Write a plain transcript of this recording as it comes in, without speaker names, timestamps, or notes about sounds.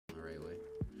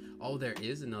Oh, there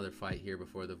is another fight here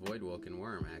before the Voidwoken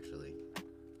worm, actually.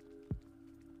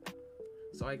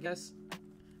 So I guess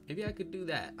maybe I could do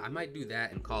that. I might do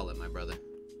that and call it, my brother.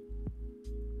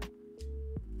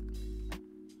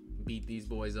 Beat these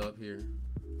boys up here.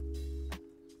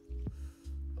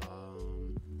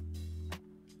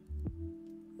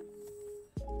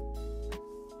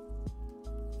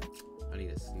 I need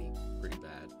to sneak pretty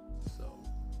bad, so.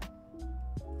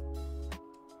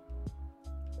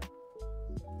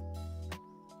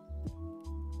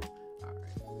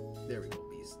 Alright, there we go,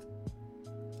 beast.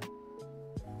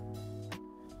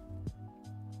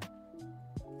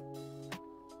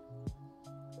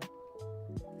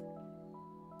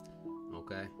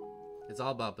 Okay. It's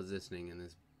all about positioning in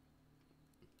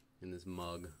this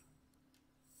mug.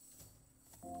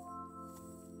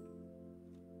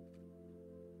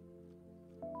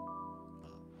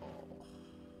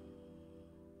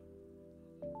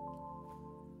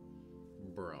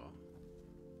 Bro.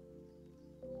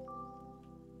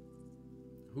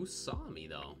 Who saw me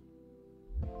though?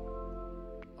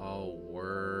 Oh,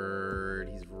 word.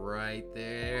 He's right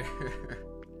there.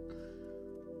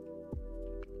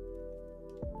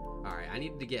 Alright, I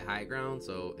needed to get high ground,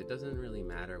 so it doesn't really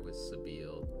matter with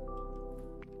Sabille.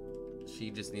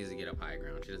 She just needs to get up high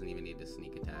ground. She doesn't even need to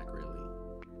sneak attack, really.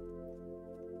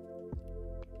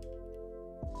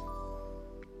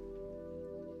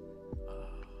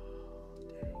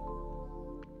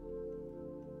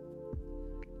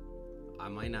 I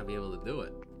might not be able to do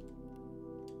it.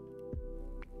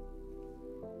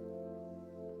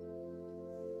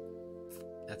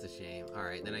 That's a shame.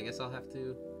 Alright, then I guess I'll have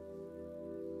to...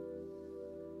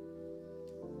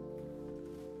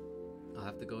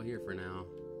 go here for now.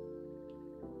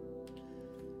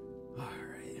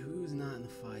 Alright, who's not in the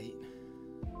fight?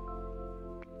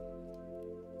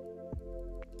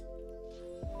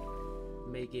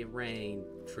 Make it rain.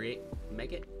 Trick.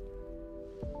 Make it.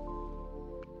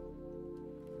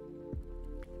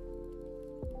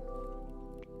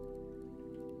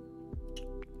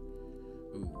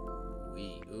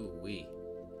 Ooh-wee, ooh-wee.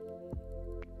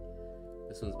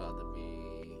 This one's about to be...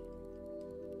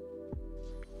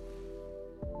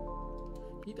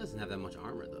 He doesn't have that much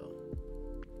armor, though.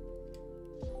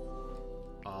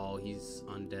 Oh, he's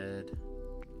undead.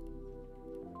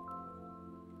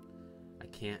 I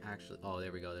can't actually... Oh,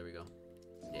 there we go, there we go.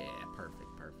 Yeah,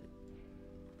 perfect, perfect.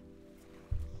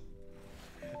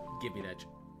 Give me that...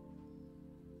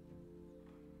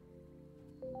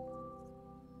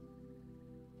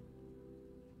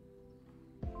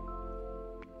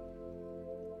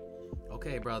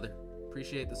 Okay, brother.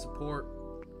 Appreciate the support.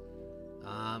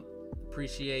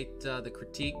 Appreciate the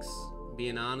critiques,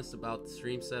 being honest about the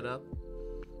stream setup.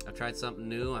 I tried something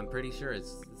new. I'm pretty sure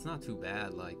it's not too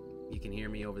bad. Like, you can hear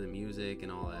me over the music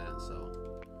and all that,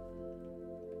 so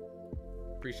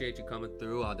appreciate you coming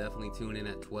through. I'll definitely tune in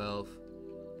at 12.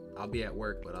 I'll be at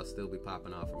work, but I'll still be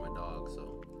popping off for my dog,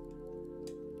 so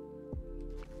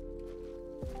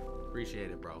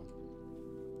appreciate it, bro.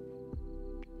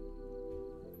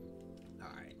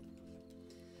 Alright,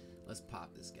 let's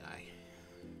pop this guy.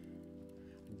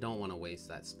 Don't want to waste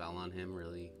that spell on him,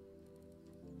 really.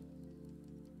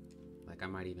 Like, I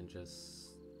might even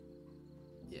just...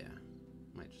 Yeah,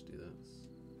 might just do this.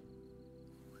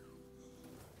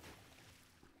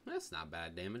 That's not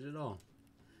bad damage at all.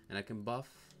 And I can buff...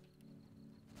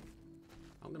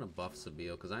 I'm gonna buff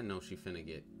Sabille, because I know she finna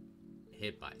get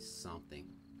hit by something.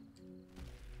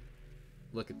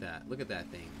 Look at that. Look at that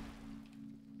thing.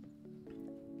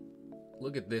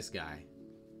 Look at this guy.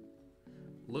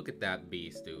 Look at that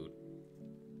beast, dude.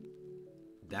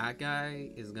 That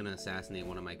guy is gonna assassinate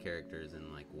one of my characters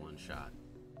in like one shot.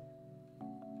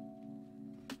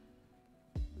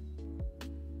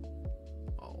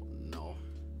 Oh no.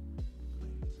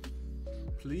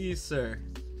 Please, sir.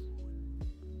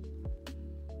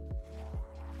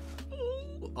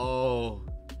 Oh,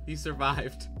 he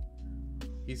survived.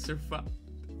 He survived.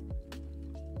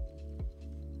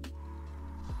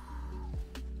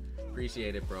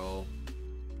 Appreciate it, bro.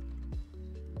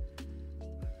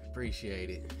 Appreciate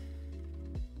it.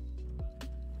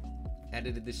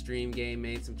 Edited the stream game,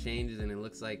 made some changes, and it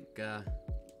looks like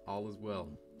all is well.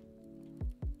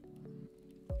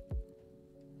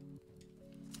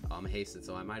 Oh, I'm hasted,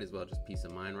 so I might as well just peace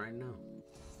of mind right now.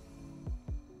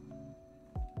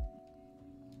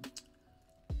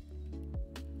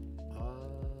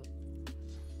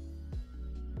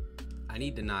 I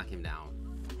need to knock him down.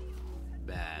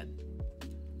 Bad.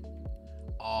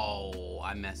 Oh,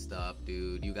 I messed up,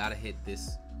 dude. You gotta hit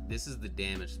this. This is the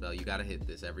damage spell. You gotta hit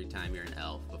this every time you're an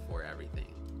elf before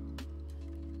everything.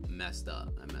 Messed up.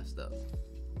 I messed up.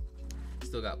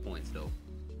 Still got points, though.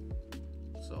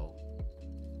 so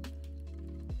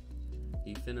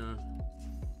he finna.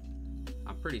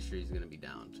 I'm pretty sure he's gonna be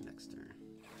down to next turn.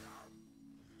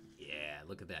 Yeah,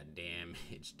 look at that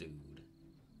damage, dude.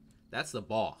 That's the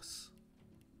boss.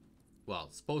 Well,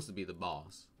 it's supposed to be the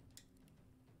boss.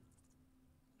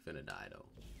 Finna die though.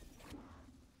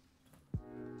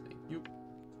 Thank you.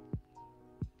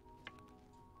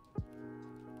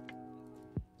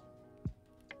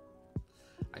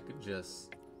 I could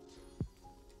just...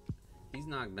 He's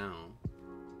knocked down.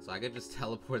 So I could just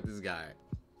teleport this guy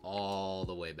all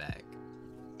the way back.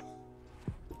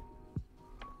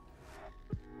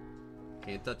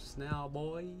 Can't touch us now,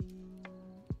 boy.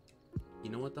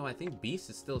 You know what though? I think Beast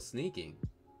is still sneaking.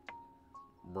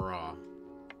 Bruh.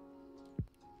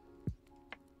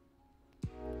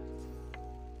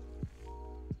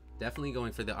 Definitely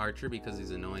going for the archer because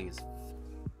he's annoying as...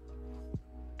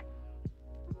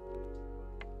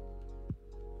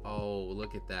 Oh,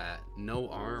 look at that. No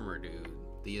armor, dude.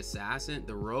 The assassin,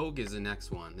 the rogue is the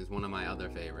next one. Is one of my other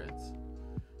favorites.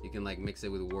 You can like mix it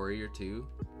with warrior too.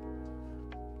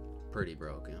 Pretty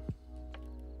broken.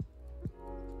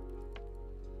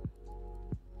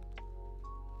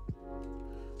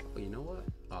 Oh, you know what?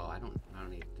 Oh, I don't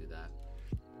need to do that.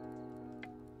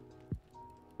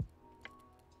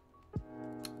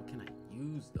 What can I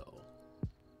use though?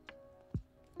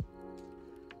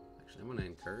 Actually, I'm gonna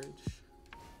encourage.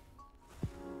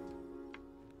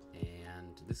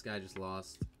 And this guy just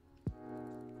lost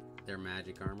their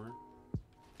magic armor.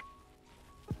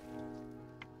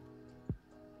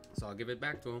 So I'll give it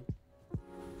back to him.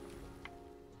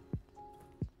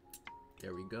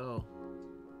 There we go.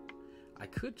 I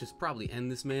could just probably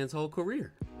end this man's whole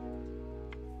career.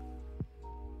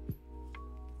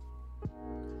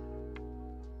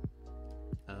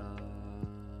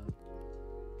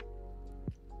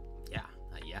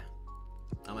 Yeah.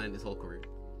 I'm gonna end his whole career.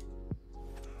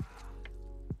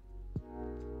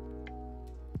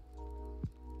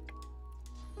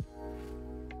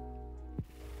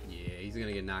 Yeah, he's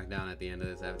gonna get knocked down at the end of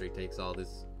this after he takes all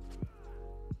this.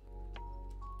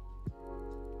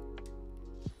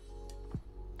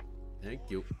 Thank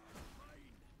you.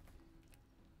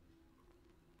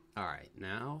 Alright,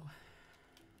 now.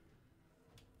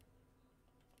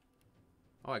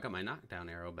 Oh, I got my knockdown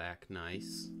arrow back.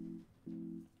 Nice.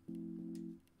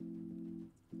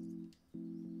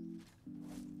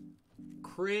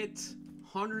 Crit.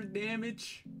 100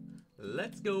 damage.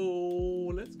 Let's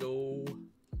go. Let's go.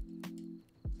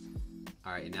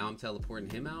 Alright, now I'm teleporting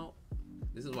him out.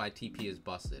 This is why TP is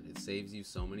busted. It saves you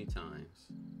so many times.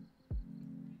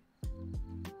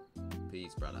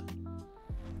 Peace, brother.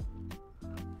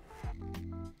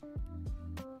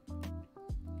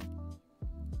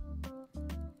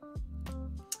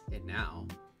 And now,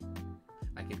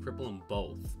 I can cripple them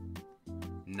both.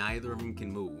 Neither of them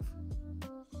can move.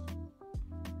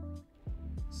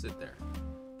 Sit there.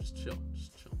 Just chill.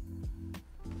 Just chill.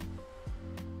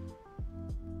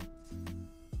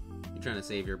 You're trying to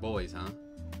save your boys, huh?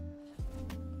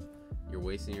 You're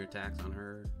wasting your attacks on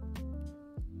her.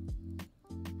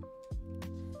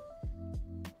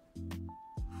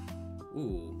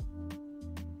 Ooh.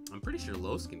 I'm pretty sure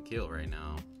Los can kill right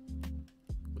now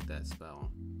with that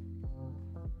spell.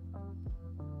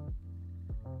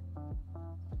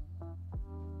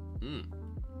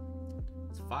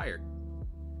 It's fired.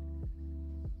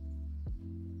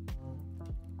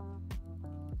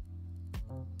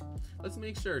 Let's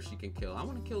make sure she can kill. I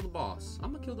want to kill the boss.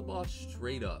 I'm gonna kill the boss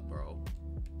straight up, bro.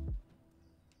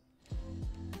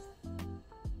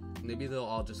 Maybe they'll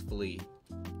all just flee.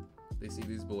 They see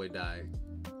this boy die.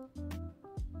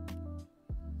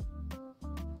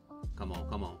 Come on,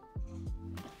 come on.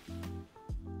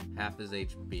 Half his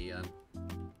HP.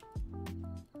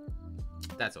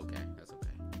 That's okay. That's okay.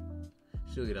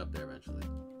 She'll get up there eventually.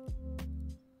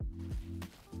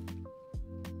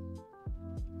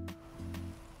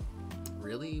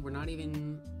 Really? We're not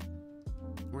even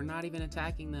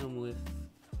attacking them with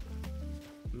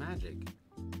magic.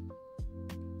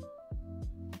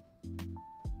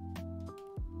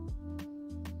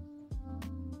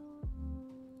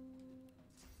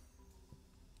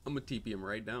 I'm gonna TP him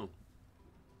right down.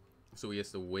 So he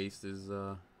has to waste his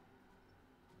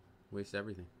waste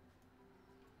everything.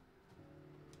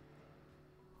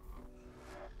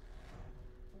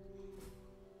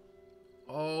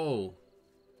 Oh.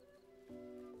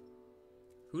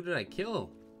 Who did I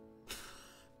kill?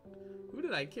 Who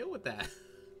did I kill with that?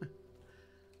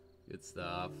 Good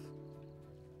stuff.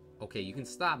 Okay, you can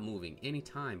stop moving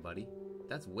anytime, buddy.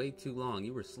 That's way too long.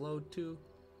 You were slowed too.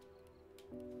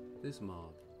 This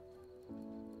mob.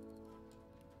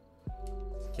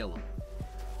 Kill him.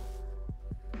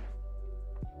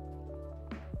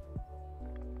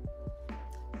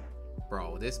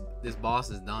 Bro, this boss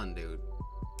is done, dude.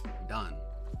 Done.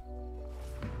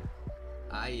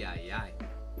 Ay, ay, ay.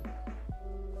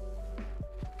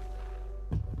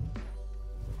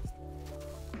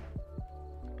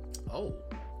 Oh.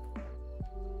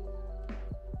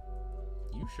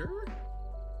 You sure?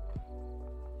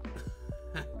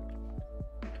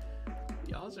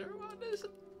 Y'all sure about this?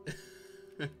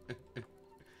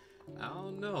 I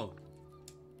don't know.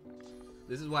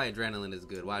 This is why adrenaline is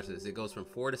good. Watch this. It goes from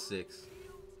 4 to 6.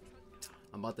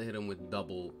 I'm about to hit him with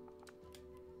double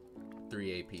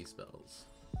 3 AP spells.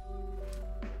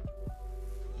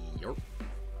 Yup.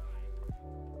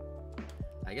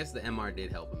 I guess the MR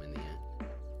did help him in the end.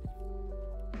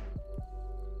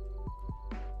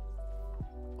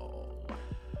 Oh,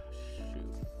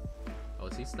 shoot. Oh,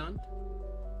 is he stunned?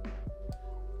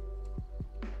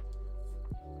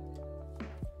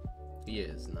 He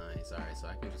is. Nice. Alright, so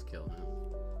I can just kill him.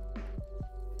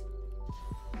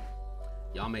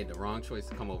 Y'all made the wrong choice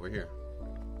to come over here.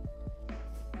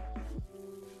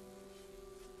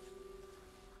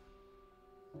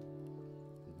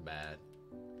 Bad.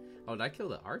 Oh, did I kill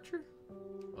the archer?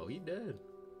 Oh, he dead.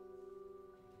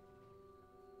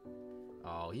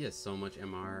 Oh, he has so much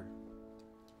MR.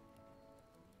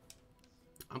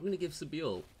 I'm gonna give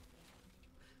Sabille.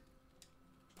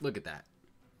 Look at that.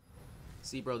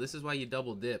 See, bro, this is why you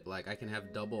double dip. Like, I can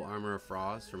have double Armor of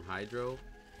Frost from Hydro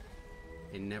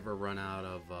and never run out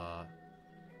of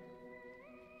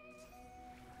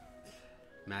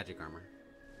magic armor.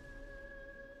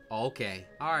 Okay.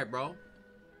 Alright, bro.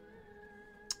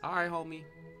 Alright, homie.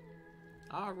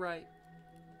 Alright.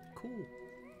 Cool.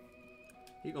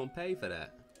 He gonna pay for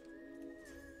that.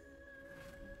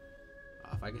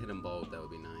 If I could hit them both, that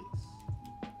would be nice.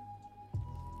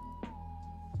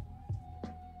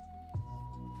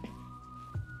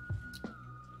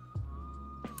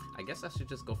 I guess I should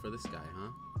just go for this guy,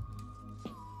 huh?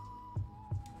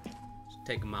 Just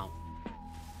take him out.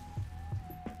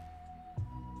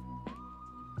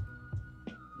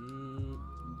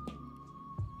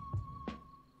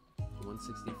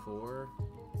 164.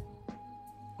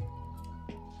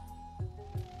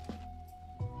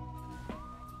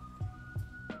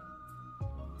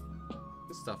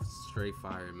 This stuff is straight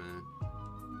fire, man.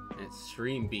 And it's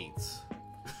stream beats.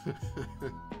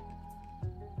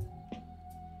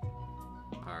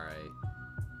 Alright.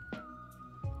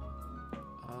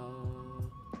 Oh,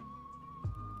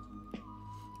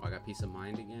 I got peace of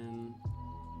mind again.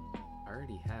 I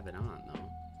already have it on, though.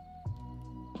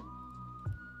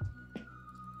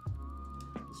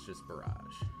 It's just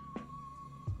barrage.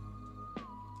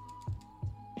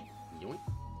 Yoink.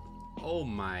 Oh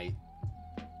my.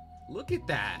 Look at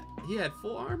that. He had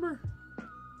full armor.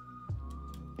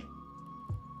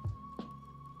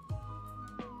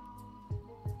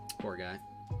 Poor guy.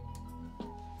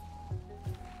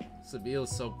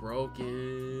 Sabille's so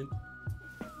broken.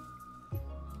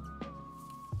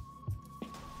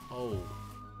 Oh.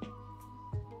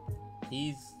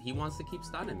 He wants to keep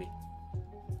stunning me.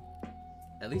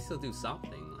 At least he'll do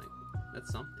something. Like,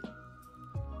 that's something.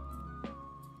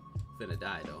 Finna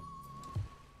die though.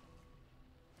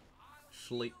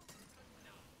 Sleep.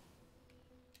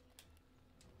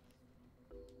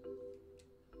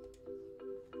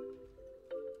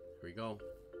 Here we go.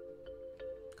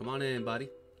 Come on in, buddy.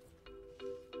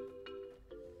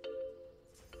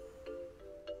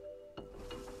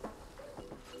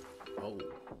 Oh.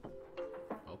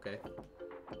 Okay.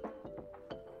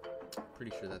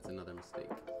 Pretty sure that's another mistake.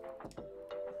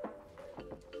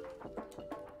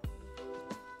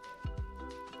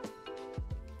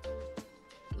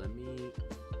 Let me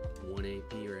 1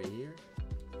 AP right here.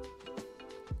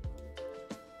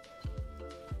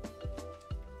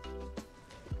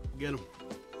 Get him.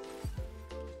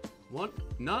 What?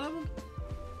 None of them?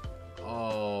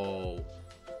 Oh.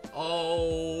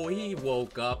 Oh, he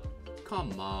woke up.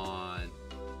 Come on.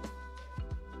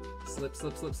 Slip,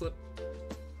 slip, slip, slip.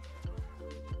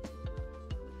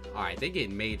 Alright, they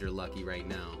getting major lucky right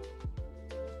now.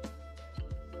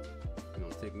 You're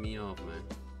gonna tick me off, man.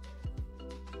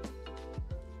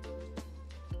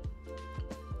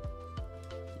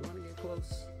 You wanna get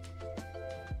close?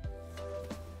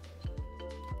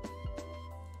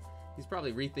 He's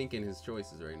probably rethinking his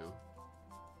choices right now.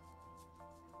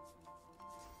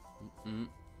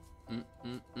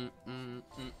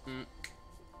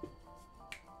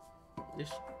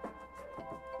 Ish.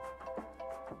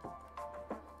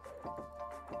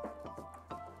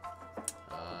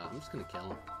 I'm just gonna kill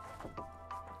him.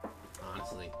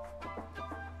 Honestly.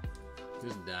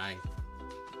 Just die.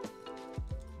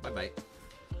 Bye-bye.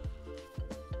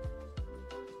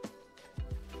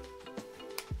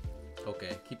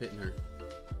 Okay, keep hitting her.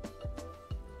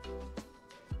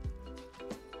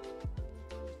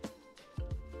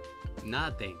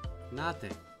 Nothing.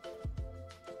 Nothing.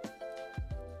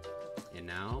 And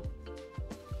now,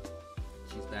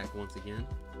 she's back once again.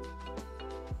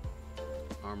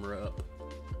 Armor up.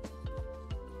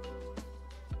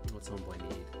 What's homeboy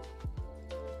need?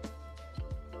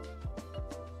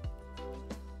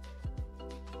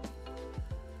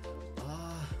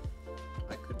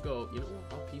 I could go, you know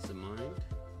what? All peace of mind.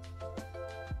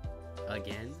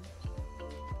 Again.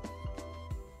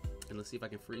 And let's see if I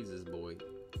can freeze this boy.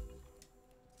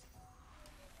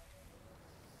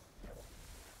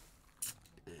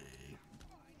 Dang.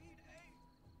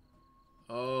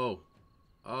 Oh.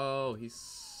 Oh, he's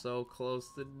so close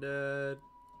to dead.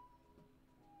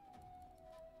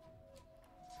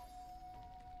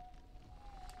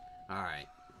 Alright.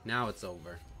 Now it's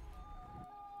over.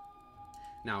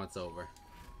 Now it's over.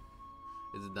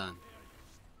 It's done.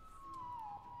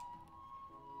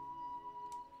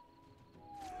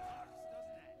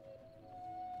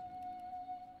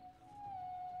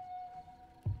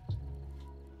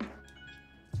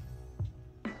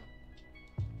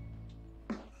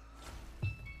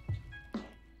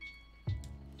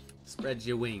 Spread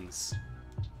your wings.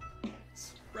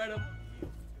 Spread them.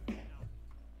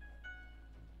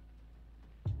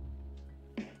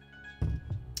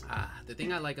 The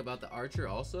thing I like about the archer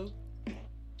also,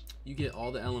 you get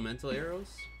all the elemental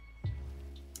arrows.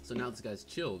 So now this guy's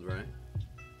chilled, right?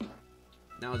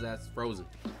 Now his ass is frozen.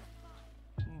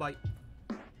 Bite.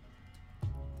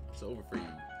 It's over for you,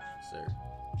 sir.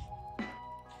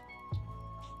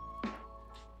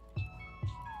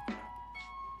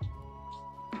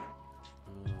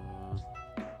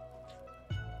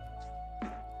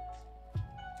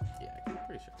 Yeah, I'm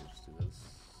pretty sure I can just do this.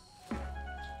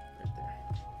 Right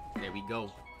there. There we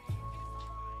go.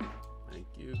 Thank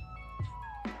you.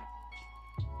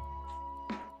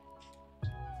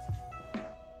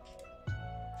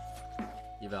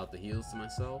 Give out the heals to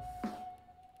myself.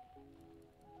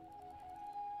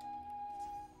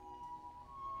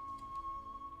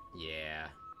 Yeah.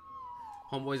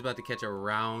 Homeboy's about to catch a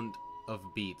round of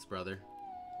beats, brother.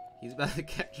 He's about to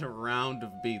catch a round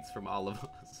of beats from all of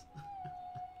us.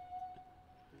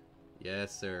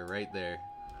 Yes, sir, right there.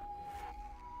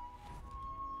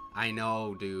 I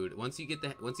know, dude. Once you get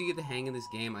the hang of this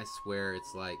game, I swear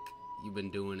it's like you've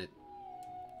been doing it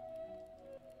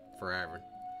forever.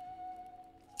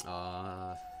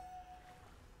 I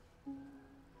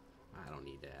don't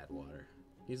need to add water.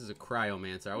 He uses a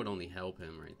cryomancer. I would only help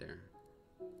him right there.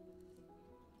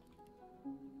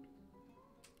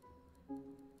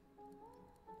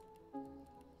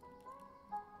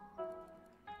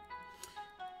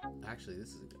 Actually, this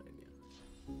is a good idea.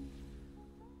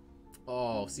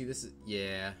 Oh, see, this is...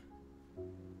 Yeah.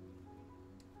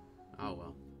 Oh,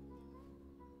 well.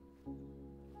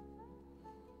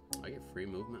 I get free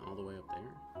movement all the way up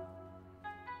there.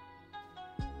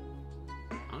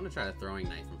 I'm gonna try to throwing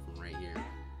knife him from right here.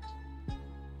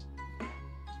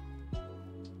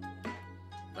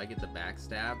 If I get the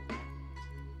backstab...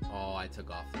 Oh, I took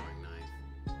off throwing knife.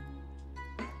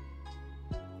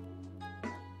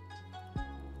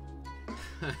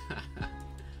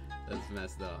 That's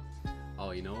messed up.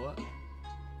 Oh, you know what?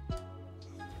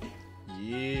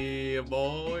 Yeah,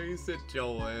 boy, sit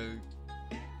your ass.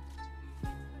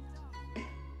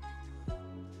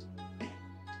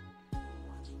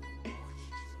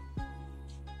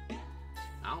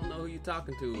 I don't know who you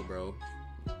talking to, bro.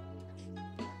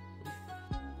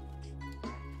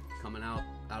 Coming out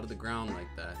of the ground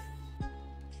like that.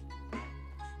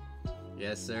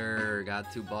 Yes, sir.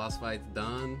 Got 2 boss fights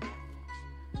done.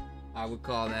 I would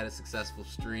call that a successful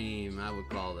stream. I would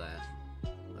call that.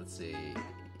 Let's see.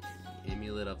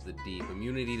 Amulet of the Deep.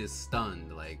 Immunity to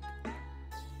stunned. Like,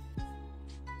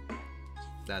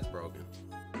 that's broken.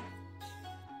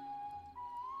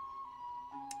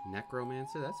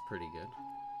 Necromancer. That's pretty good.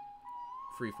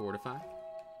 Free fortify.